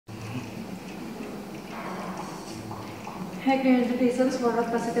Hackney reasons for not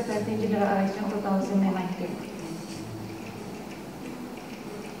participating in general election 2019.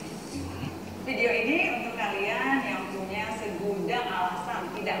 Video ini untuk kalian yang punya segudang alasan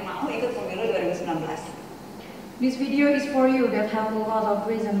tidak mau ikut pemilu 2019. This video is for you that have a lot of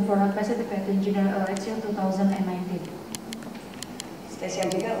reason for not participating in general election 2019. Spesial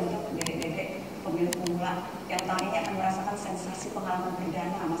juga untuk dedek-dedek pemilih pemula yang tahun ini akan merasakan sensasi pengalaman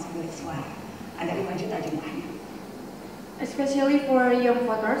perdana masa milik suara. Ada 5 juta jumlahnya. Especially for young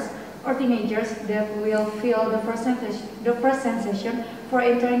voters or teenagers that will feel the first sensation for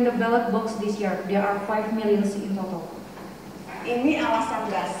entering the ballot box this year. There are 5 million in total. Ini alasan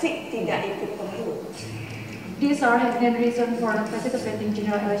basi tidak ikut pemilu. These are Hackney reasons for not participating in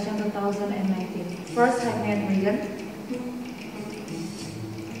general election 2019. First Hackney reason.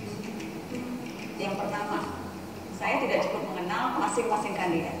 Yang pertama, saya tidak cukup mengenal masing-masing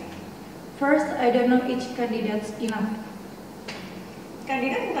kandidat. First, I don't know each candidate enough.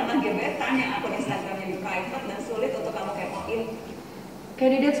 Kandidat bukanlah gebetan yang akun Instagramnya di private dan sulit untuk kamu kepoin.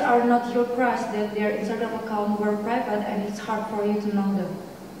 Candidates are not your crush that their Instagram account were private and it's hard for you to know them.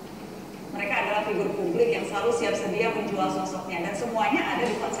 Mereka adalah figur publik yang selalu siap sedia menjual sosoknya dan semuanya ada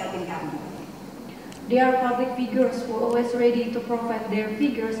di ponsel kamu. They are public figures who are always ready to provide their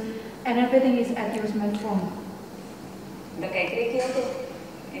figures and everything is at your smartphone. Udah kayak kerikil tuh,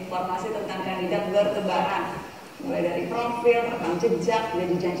 informasi tentang kandidat bertebaran. Mulai dari profil, rekam jejak,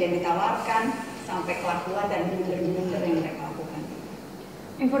 janji-janji yang ditawarkan, sampai kelakuan dan blunder-blunder yang mereka lakukan.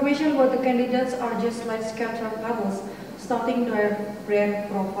 Information about the candidates are just like scattered bubbles, starting their brand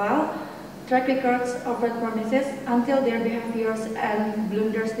profile, track records, overt promises, until their behaviors and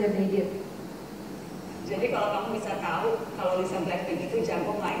blunders that they did. Jadi kalau kamu bisa tahu kalau Lisa Blackpink itu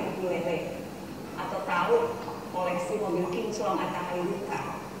jago main ukulele, atau tahu koleksi mobil kinclong Atta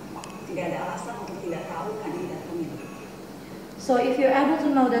Halilintar, tidak ada alasan untuk tidak tahu kandidat pemilu. So if you're able to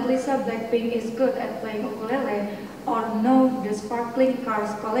know that Lisa Blackpink is good at playing ukulele, or know the sparkling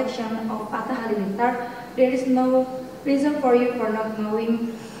cars collection of Atta Halilintar, there is no reason for you for not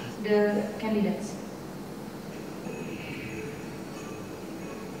knowing the candidates.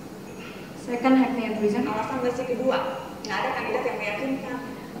 Second Hackney reason. Alasan basi kedua, nggak ada kandidat yang meyakinkan.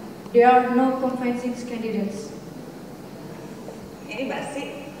 There are no convincing candidates. Ini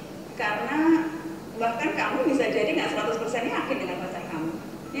basi, karena bahkan kamu bisa jadi nggak 100% yakin dengan pacar kamu,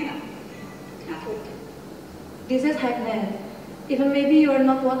 ya nggak? Ngaku. This is Hackney. Even maybe you are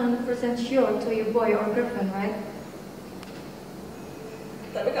not 100% sure to your boy or girlfriend, right?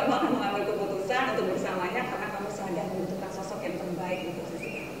 Tapi kamu akan mengambil keputusan untuk bersamanya karena kamu sadar membutuhkan sosok yang terbaik di posisi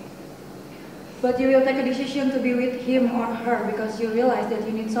kamu. But you will take a decision to be with him or her because you realize that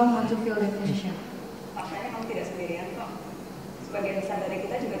you need someone to fill that position. Faktanya kamu tidak sendirian kok. Sebagian besar dari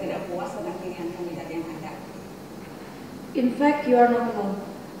kita juga tidak puas dengan pilihan kandidat yang ada. In fact, you are not alone.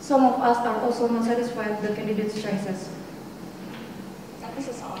 Some of us are also not satisfied with the candidate's choices. Tapi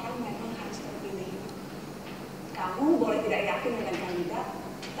seseorang memang harus terpilih. Kamu boleh tidak yakin dengan kandidat,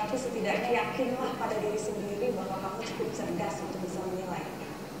 tapi setidaknya yakinlah pada diri sendiri bahwa kamu cukup cerdas untuk bisa menilai.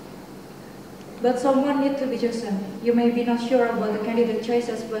 But someone needs to be chosen. You may be not sure about the candidate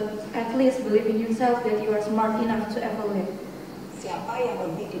choices, but at least believe in yourself that you are smart enough to evaluate. Siapa yang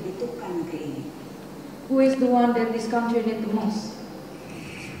lebih dibutuhkan negeri ini? Who is the one that this country needs the most?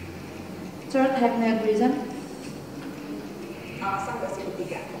 Third Hackney reason. Alasan basi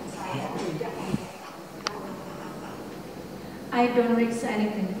ketiga, saya tidak melakukan apa-apa. I don't risk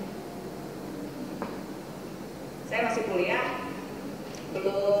anything. Saya masih kuliah,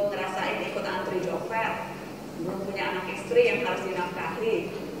 belum ngerasain ikut antri job fair, belum punya anak istri yang harus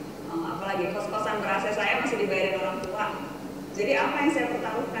dinafkahi, apalagi kos-kosan berasa saya masih dibayarin orang tua. Jadi apa yang saya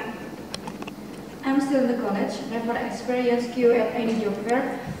pertaruhkan? I'm still in the college, never experienced queue at any job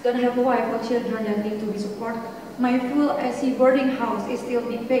fair, don't have a wife or children that need to be supported. My full AC boarding house is still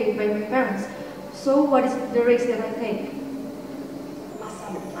being paid by my parents. So what is the risk that I take?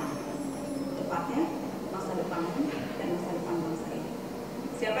 Masa depan, tepatnya masa depanmu dan masa depan bangsa ini.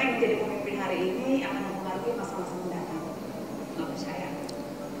 Siapa yang menjadi pemimpin hari ini akan mempengaruhi masa-masa mendatang. Nggak percaya?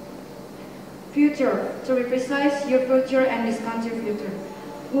 Future, to be precise, your future and this country's future.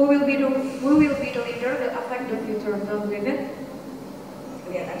 Who will be the leader that affect the future? Don't believe it?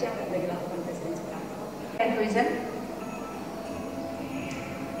 Lihat aja apa yang sudah dilakukan Presiden Soekarno. And reason?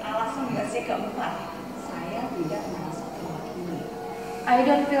 Alasan basi keempat, saya tidak merasa terwakili. I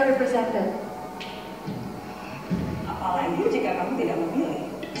don't feel represented. Apalagi jika kamu tidak memilih,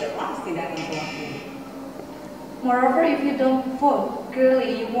 jelas tidak akan terwakili. Moreover, if you don't vote,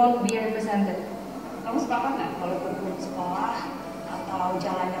 clearly you won't be represented. Kamu sepakat nggak kalau belum sekolah atau atau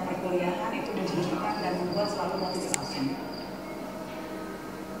jalannya perkuliahan itu menjenuhkan dan membuat selalu motivasi absen.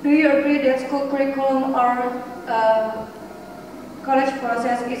 Do you agree that school curriculum or college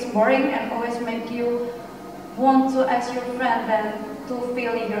process is boring and always make you want to ask your friend then to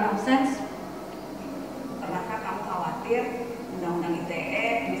fill in your absence? Pernahkah kamu khawatir undang-undang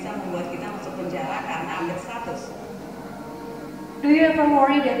ITE bisa membuat kita masuk penjara karena update status? Do you ever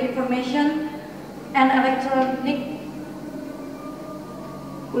worry that information and electronic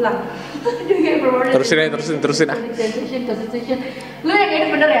ulang? Do you ever worry? Terusin ah. Constitution. Lu yang ini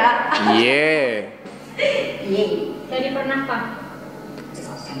bener ya? Yeah. Jadi pernah pak?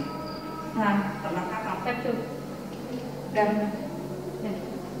 Nah, Pernahkah kamu step 2 dan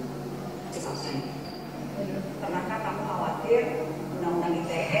Pernahkah kamu khawatir undang-undang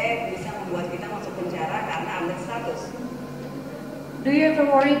ITE bisa membuat kita masuk penjara karena update status? do you ever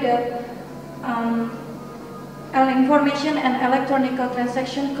worry that information and electronic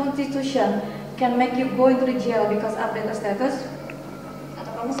transaction constitution can make you go into the jail because update the status?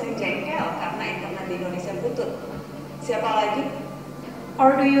 Atau kamu sering jengkel karena internet di Indonesia butut? Siapa lagi?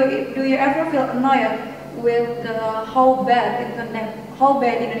 Or do you ever feel annoyed with how bad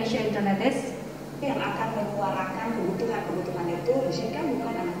Indonesia internet is? Yang akan menyuarakan kebutuhan itu jika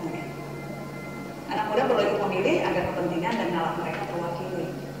bukan anak muda. Anak muda perlu ikut memilih agar kepentingan dan nalar mereka terwakili.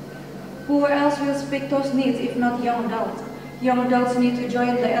 Who else will speak those needs if not young adults? Young adults need to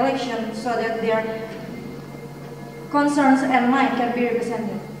join the election so that their concerns and mind can be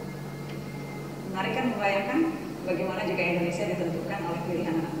represented. Menarik kan membayangkan bagaimana jika Indonesia ditentukan oleh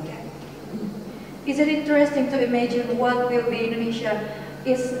pilihan anak muda. Is it interesting to imagine what will be Indonesia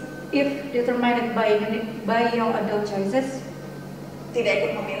if determined by young adult choices? Tidak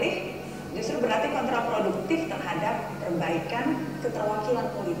ikut memilih justru berarti kontraproduktif terhadap perbaikan keterwakilan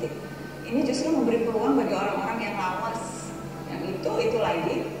politik. Ini justru memberi peluang bagi orang-orang yang lawas, yang itu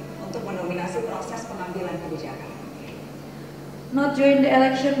lagi untuk mendominasi proses pengambilan kebijakan. Not join the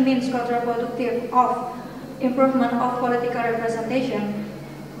election means counterproductive of improvement of political representation.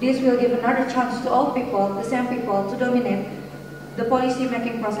 This will give another chance to all people, the same people, to dominate the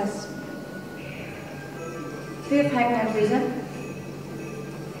policy-making process. Fifth hackneyed reason.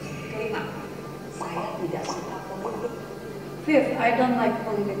 Kelima, saya tidak suka politik. Fifth, I don't like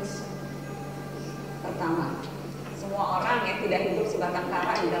politics. Pertama, semua orang yang tidak hidup sebatang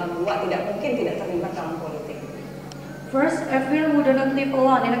kara di dalam gua tidak mungkin tidak terlibat dalam politik. First, everyone who does not live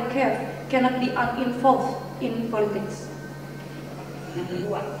alone in a cave cannot be uninvolved in politics. Yang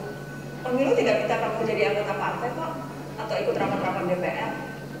kedua, pemilu tidak minta kamu jadi anggota partai kok, atau ikut rapat-rapat DPR.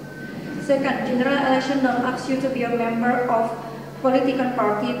 Second, general election don't ask you to be a member of political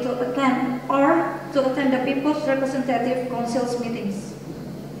party to attend the People's Representative Council's meetings.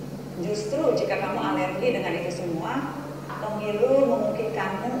 Justru jika kamu alergi dengan itu semua, pemilu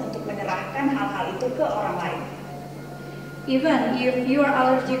memungkinkanmu untuk menyerahkan hal-hal itu ke orang lain. Even if you are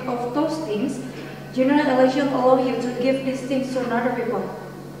allergic of those things, general election allow you to give these things to another people.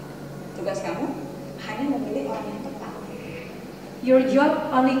 Tugas kamu hanya memilih orang yang tepat. Your job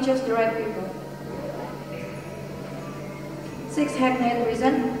only choose the right people. Sixth hackneyed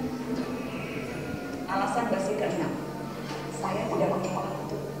reason. Alasan basi keenam, saya tidak punya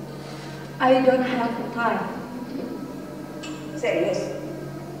waktu. I don't have time. Serius?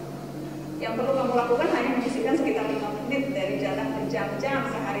 Yang perlu kamu lakukan hanya menyisihkan sekitar 5 menit dari jalan berjam-jam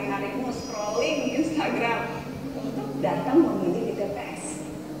sehari-harimu scrolling Instagram untuk datang memilih di TPS.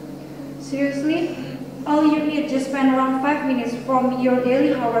 Seriously? All you need just spend around 5 minutes from your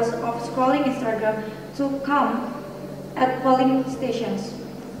daily hours of scrolling Instagram to come at polling stations.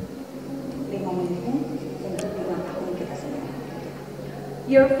 5 menitmu untuk 5 tahun kita semua.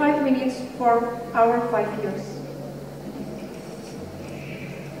 Your 5 minutes for our 5 years.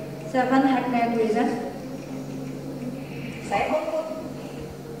 7 hackneyed reason. Saya golput.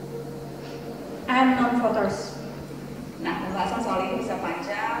 I'm non-voters. Nah, pembahasan soal ini bisa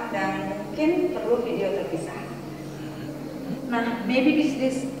panjang dan mungkin perlu video terpisah. Nah, maybe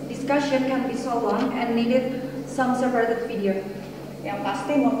this discussion can be so long and needed some separated video. Yang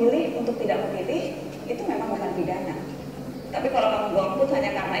pasti memilih untuk tidak memilih itu memang bukan pidana. Tapi kalau kamu golput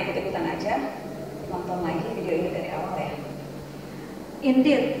hanya karena ikut-ikutan aja, nonton lagi video ini dari awal ya.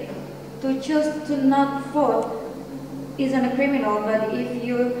 Indeed, to choose to not vote isn't a criminal, but if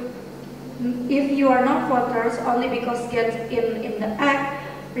you are not voters only because get in the act,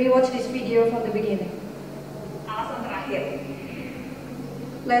 rewatch this video from the beginning. Alasan terakhir,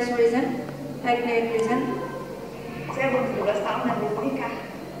 Last reason, hackneyed reason. saya belum 17 tahun dan belum menikah.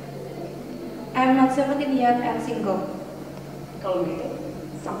 I'm not 17 yet and single. Kalau begitu,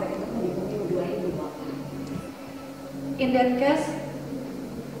 sampai ketemu di pemilu 2008. In that case,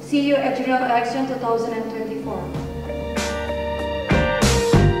 See you at General Election 2024.